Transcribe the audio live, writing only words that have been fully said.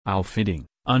Ill-fitting,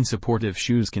 unsupportive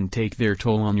shoes can take their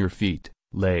toll on your feet,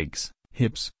 legs,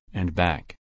 hips, and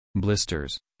back.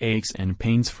 Blisters, aches and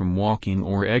pains from walking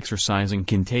or exercising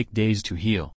can take days to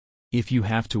heal. If you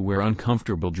have to wear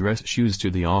uncomfortable dress shoes to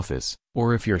the office,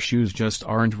 or if your shoes just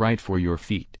aren't right for your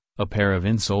feet, a pair of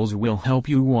insoles will help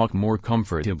you walk more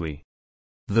comfortably.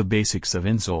 The basics of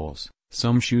insoles: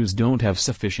 some shoes don't have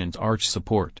sufficient arch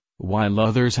support, while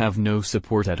others have no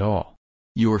support at all.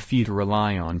 Your feet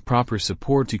rely on proper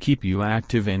support to keep you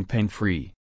active and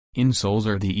pain-free. Insoles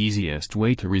are the easiest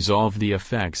way to resolve the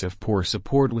effects of poor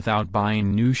support without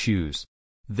buying new shoes.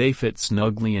 They fit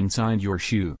snugly inside your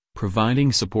shoe,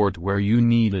 providing support where you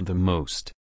need it the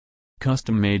most.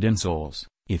 Custom-made insoles: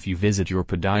 if you visit your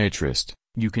podiatrist,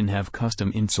 you can have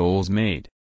custom insoles made.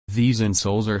 These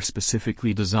insoles are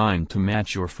specifically designed to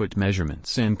match your foot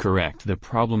measurements and correct the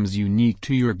problems unique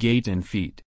to your gait and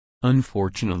feet.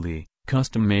 Unfortunately,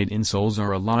 custom-made insoles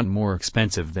are a lot more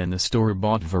expensive than the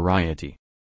store-bought variety.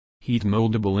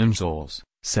 Heat-moldable insoles: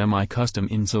 semi-custom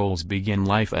insoles begin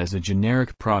life as a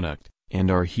generic product, and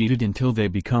are heated until they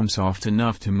become soft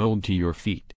enough to mold to your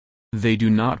feet. They do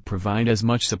not provide as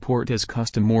much support as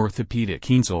custom orthopedic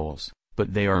insoles,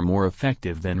 but they are more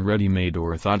effective than ready-made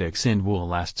orthotics and will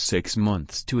last 6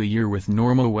 months to a year with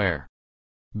normal wear.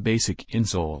 Basic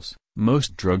insoles: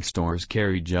 most drugstores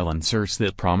carry gel inserts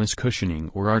that promise cushioning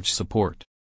or arch support.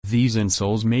 These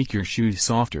insoles make your shoes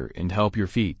softer and help your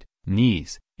feet,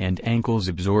 knees, and ankles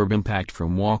absorb impact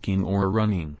from walking or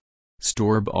running.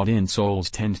 Store-bought insoles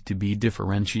tend to be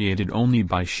differentiated only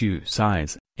by shoe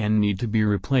size, and need to be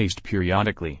replaced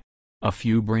periodically. A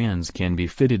few brands can be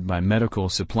fitted by medical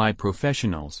supply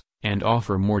professionals, and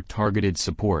offer more targeted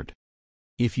support.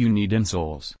 If you need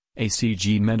insoles,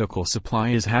 ACG Medical Supply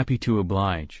is happy to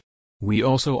oblige. We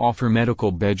also offer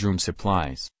medical bedroom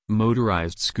supplies,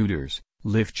 motorized scooters,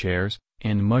 lift chairs,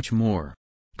 and much more.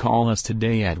 Call us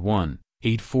today at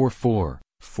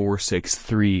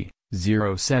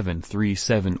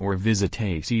 1-844-463-0737 or visit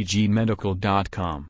acgmedical.com.